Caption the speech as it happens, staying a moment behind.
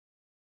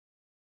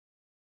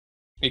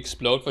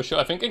Explode for sure.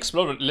 I think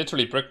Explode would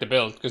literally brick the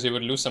build because he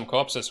would lose some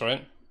corpses,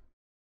 right?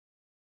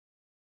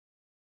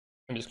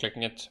 I'm just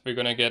clicking it. We're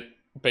gonna get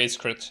base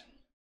crit.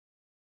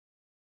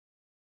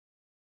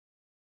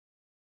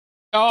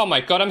 Oh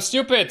my god, I'm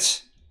stupid!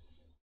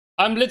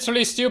 I'm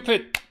literally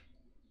stupid!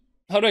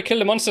 How do I kill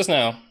the monsters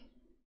now?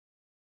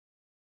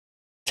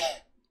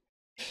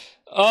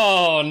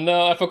 Oh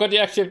no, I forgot you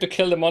actually have to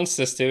kill the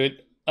monsters,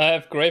 dude. I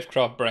have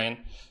Gravecraft brain.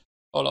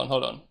 Hold on,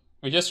 hold on.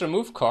 We just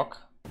remove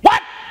cock.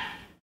 What?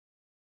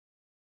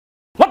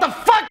 What the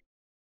fuck?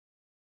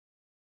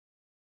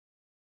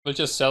 We'll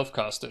just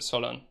self-cast this,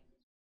 hold on.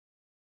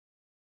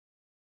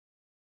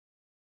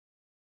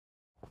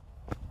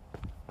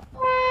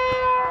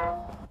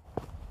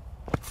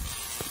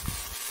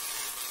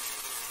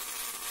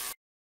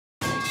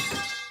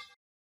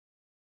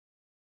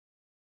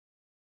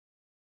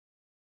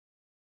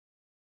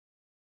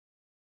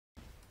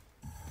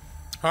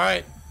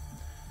 Alright.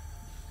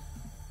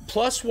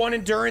 +1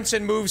 endurance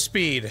and move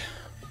speed.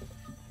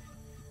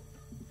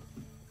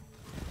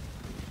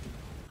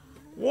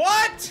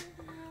 What?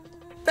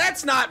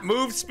 That's not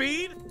move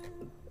speed.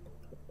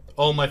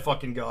 Oh my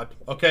fucking god.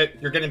 Okay,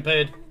 you're getting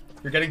paid.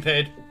 You're getting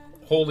paid.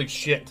 Holy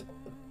shit.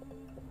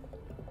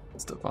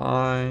 It's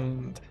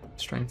divined.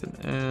 Strength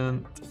and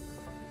int.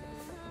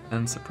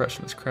 And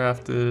suppression is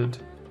crafted.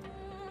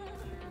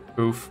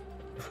 Oof.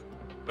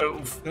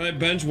 Oof. Can I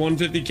bench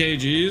 150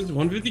 kgs?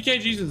 150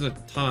 kgs is a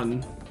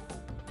ton.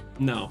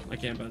 No, I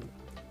can't bench.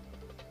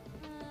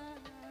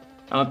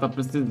 Ela tá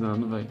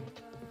precisando, velho.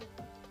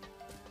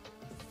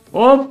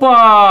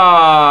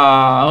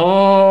 Opa!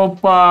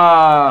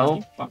 Opa!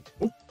 Opa!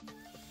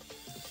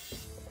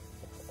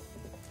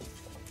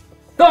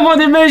 Tomou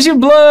de Mage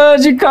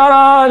Blood,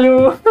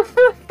 caralho!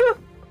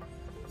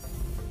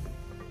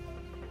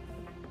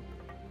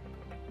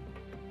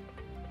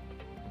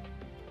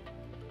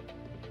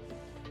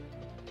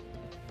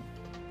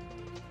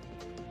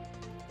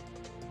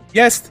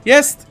 Jest!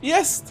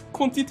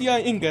 Quantity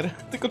Inger,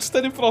 tylko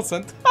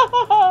 4%.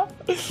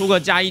 出个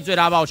加1最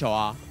大报酬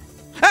啊！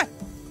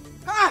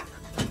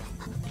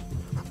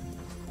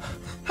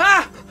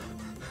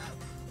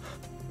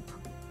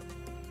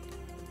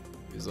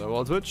 Exile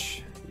on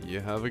Twitch, you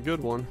have a good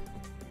one.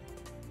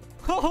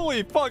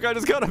 Holy fuck, I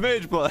just got a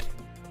Mage Blood!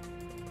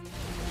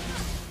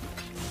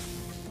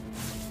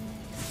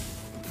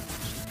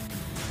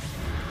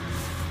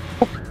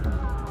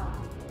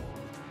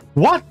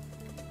 What?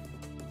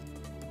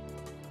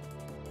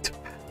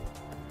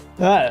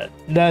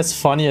 That's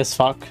funny as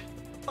fuck.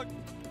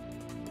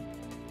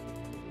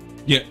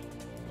 Nie.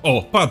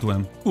 O,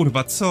 padłem.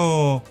 Kurwa,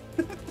 co?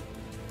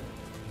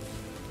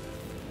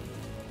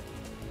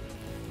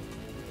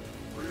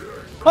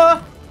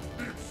 Ah!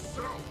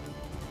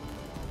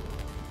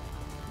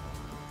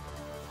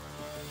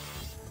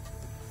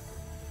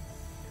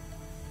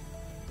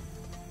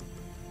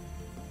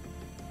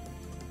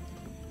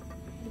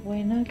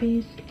 Buena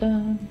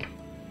vista.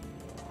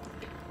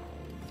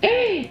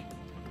 ¡Eh!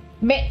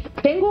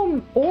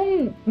 Tengo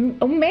un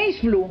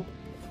Mage Blue.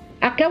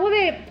 Acabo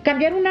de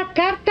cambiar una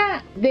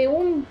carta de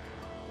un...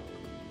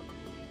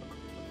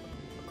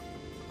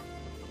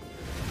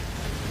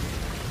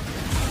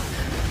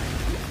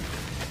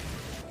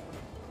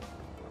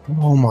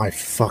 Oh my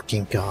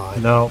fucking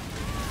god. No.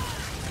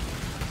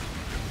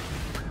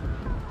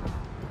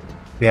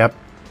 Yep.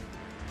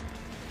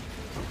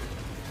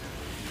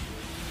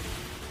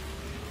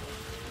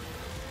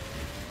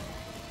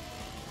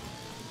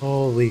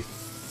 Holy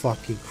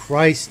fucking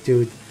Christ,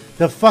 dude.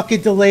 The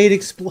fucking delayed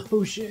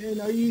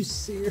explosion. Are you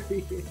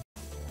serious?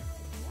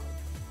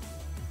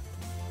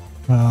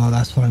 Oh,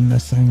 that's what I'm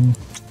missing.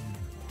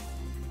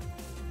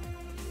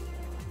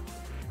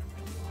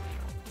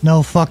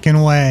 No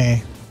fucking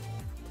way.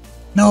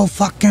 No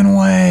fucking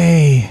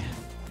way.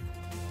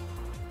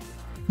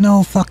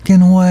 No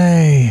fucking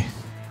way.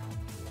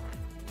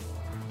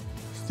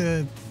 Just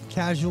a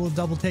casual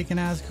double taken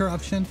as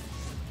corruption.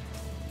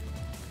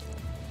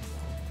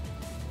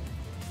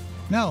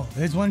 No,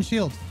 there's one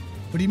shield.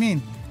 What do you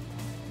mean?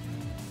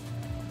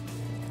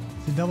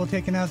 It's a double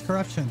taken as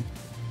corruption.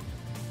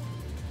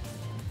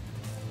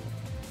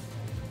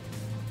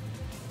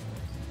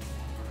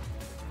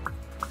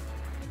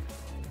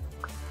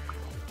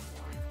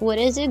 What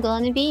is it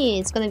gonna be?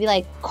 It's gonna be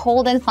like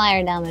cold and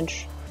fire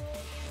damage.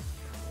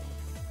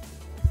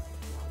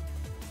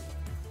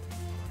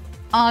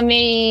 I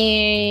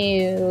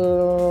mean...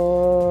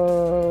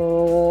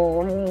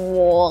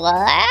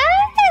 what?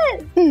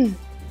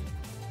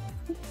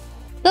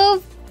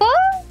 The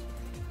fuck?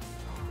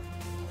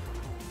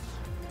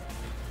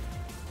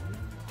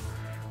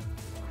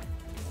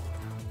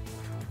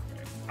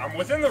 I'm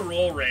within the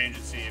roll range,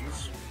 it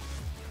seems.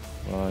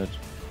 Right.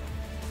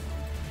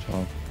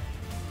 Top.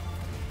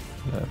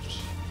 Left.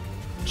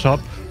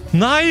 Chop.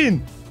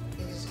 Nein!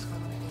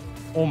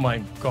 Oh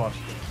mein Gott.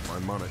 My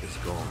mana is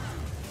gone.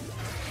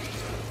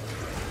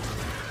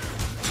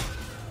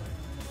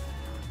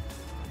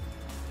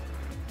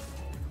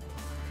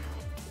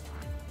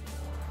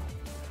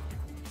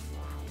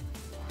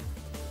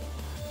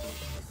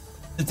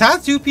 The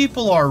tattoo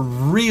people are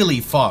really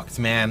fucked,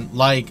 man.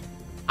 Like,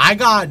 I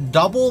got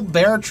double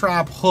bear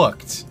trap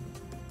hooked.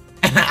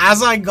 And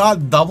as I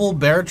got double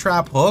bear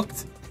trap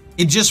hooked,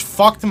 it just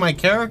fucked my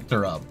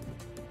character up.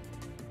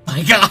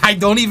 Like, I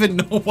don't even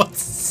know what to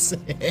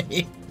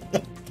say.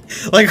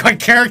 Like, my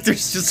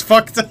character's just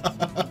fucked up.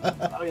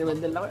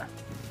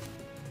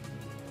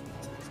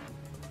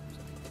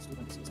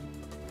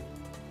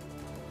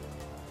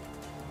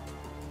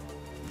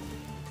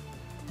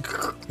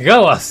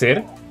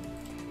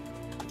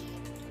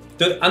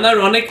 Dude,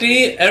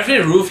 unironically, every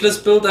Ruthless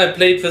build I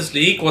played this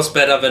league was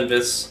better than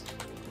this.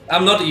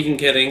 I'm not even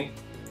kidding.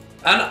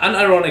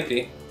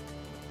 Unironically.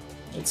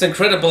 It's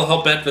incredible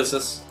how bad this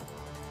is.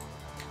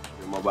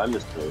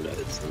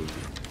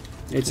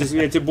 Я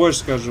тебе больше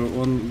скажу,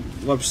 он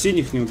вообще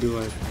синих не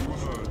убивает.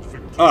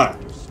 А!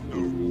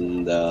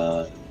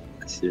 Да,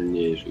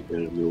 сильнейший,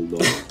 конечно,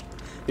 билдом.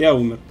 Я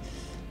умер.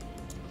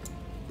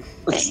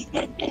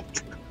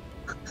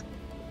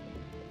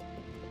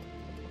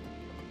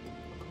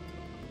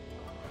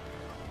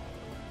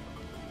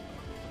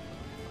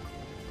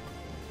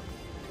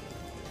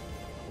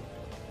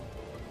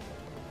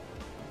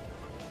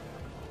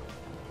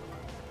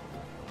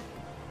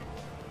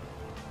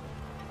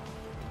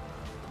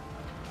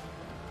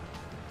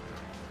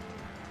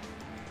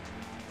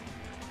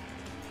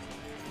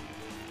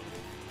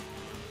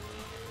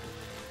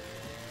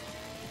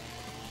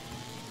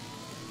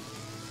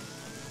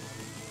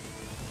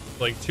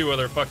 Like 2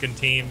 other fucking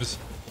teams,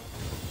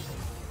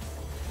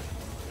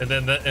 and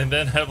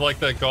then have like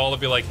the gall to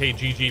be like, "Hey,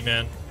 GG,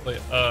 man." Like,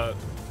 oh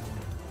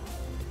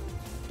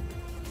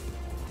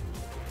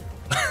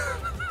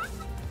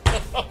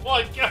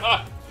my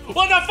god!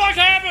 What the fuck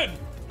happened?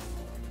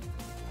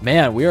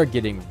 Man, we are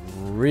getting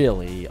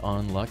really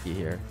unlucky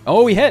here.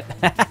 Oh, we hit!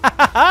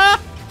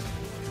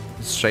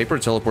 Shaper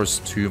teleports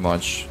too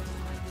much.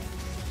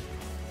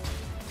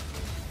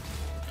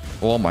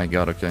 Oh my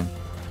god, okay.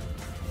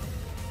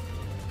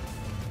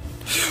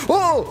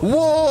 Oh,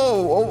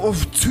 whoa! Oh,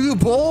 2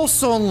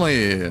 balls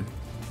only!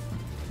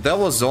 That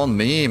was on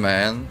me,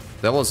 man.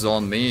 That was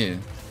on me.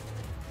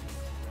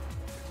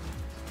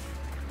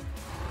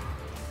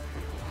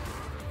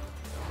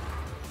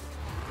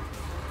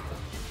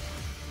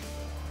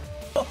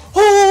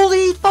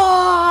 Holy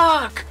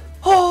fuck!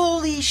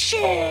 Holy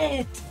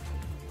shit!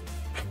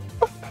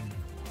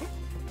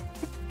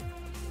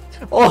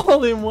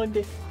 All in one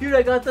day. Dude,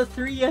 I got the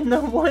 3 and the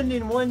 1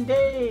 in one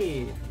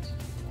day.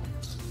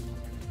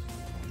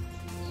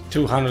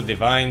 200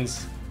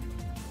 divines.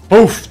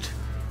 Boofed!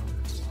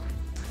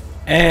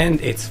 And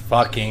it's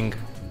fucking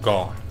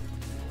gone.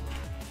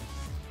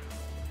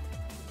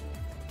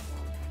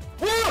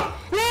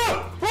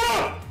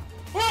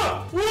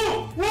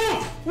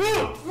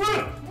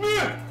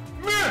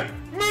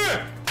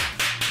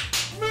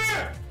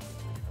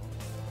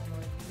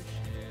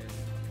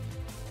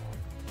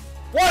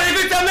 What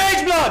if it's a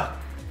mage blood?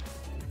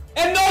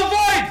 And no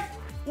void?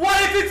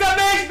 What if it's a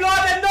mage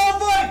blood and no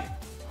void?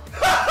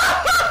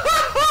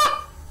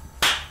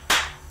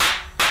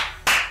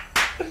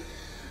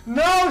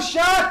 No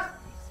shot!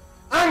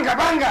 Anga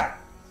banga!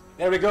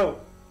 There we go.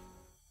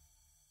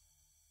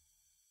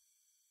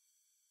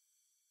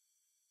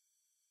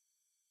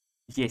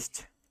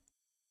 Есть.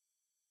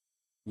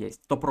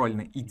 Есть.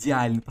 Топ-рольный.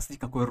 Идеально. Посмотри,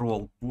 какой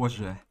ролл.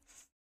 Боже.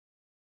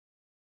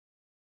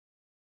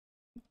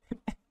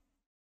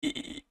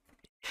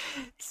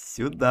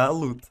 Сюда,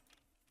 лут.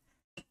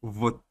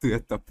 Вот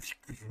это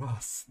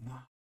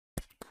прекрасно.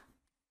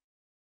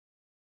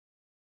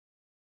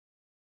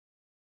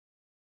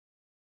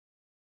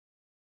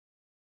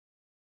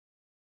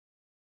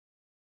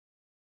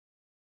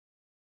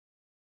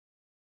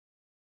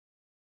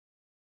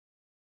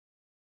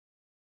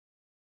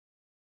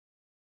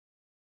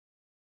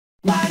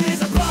 Mine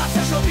is a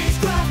processional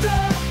beastcrafter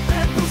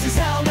and boosts his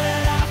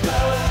helmet after.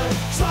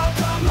 Strong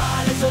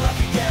combine is a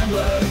lucky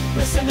gambler.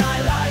 Mr.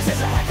 Nine Lives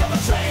is a heck of a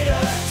trader.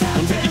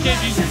 Talented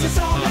Lens is his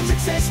own metric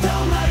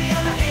system.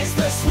 Mariana is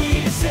the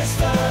sweetest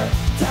sister.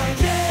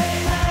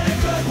 Tanking had a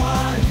good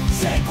one.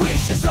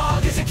 Sanguish as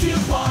long as a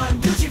cute one.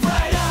 Gucci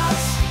bright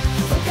us.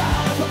 Forgot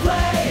how to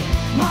play.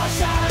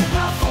 Marsh out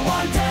enough for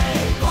one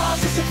day.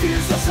 Balls is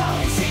diffused, so song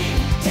we see.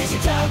 Takes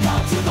your tail,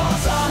 come to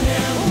balls on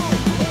him.